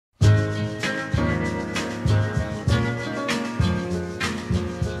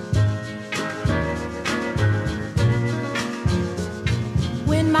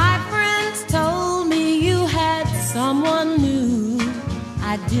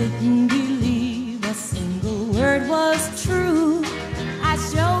I didn't believe a single word was true. I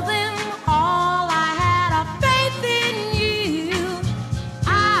showed them all I had of faith in you.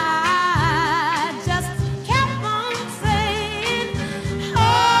 I just kept on saying,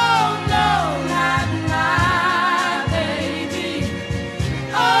 oh no, not my baby.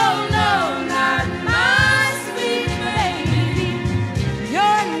 Oh no, not my sweet baby.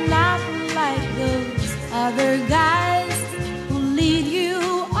 You're not like those other guys who lead you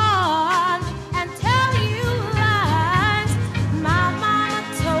on and tell you lies. My mama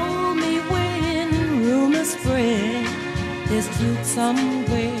told me when rumors spread there's truth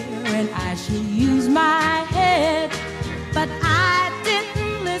somewhere and I should use my head, but I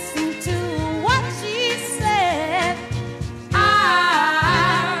didn't listen to what she said.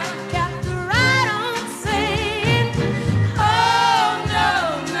 I kept right on saying, oh no,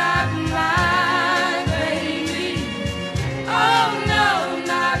 not my baby. Oh no,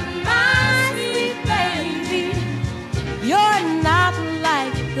 not my sweet baby. You're not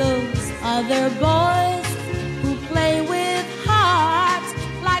like those other boys who play with hearts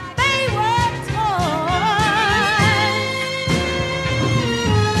like they were toys.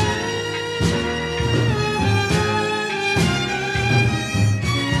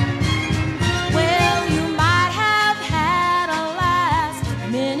 Well, you might have had a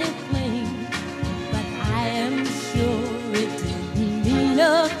last-minute fling, but I am sure it didn't mean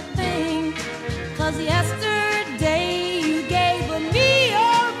a thing. 'Cause yesterday you gave me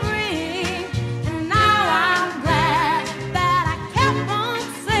your ring, and now I'm glad that I kept on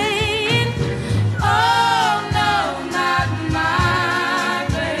saying, oh no, not my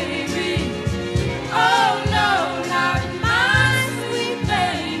baby. Oh no, not my sweet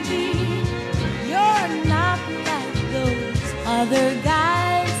baby. You're not like those other guys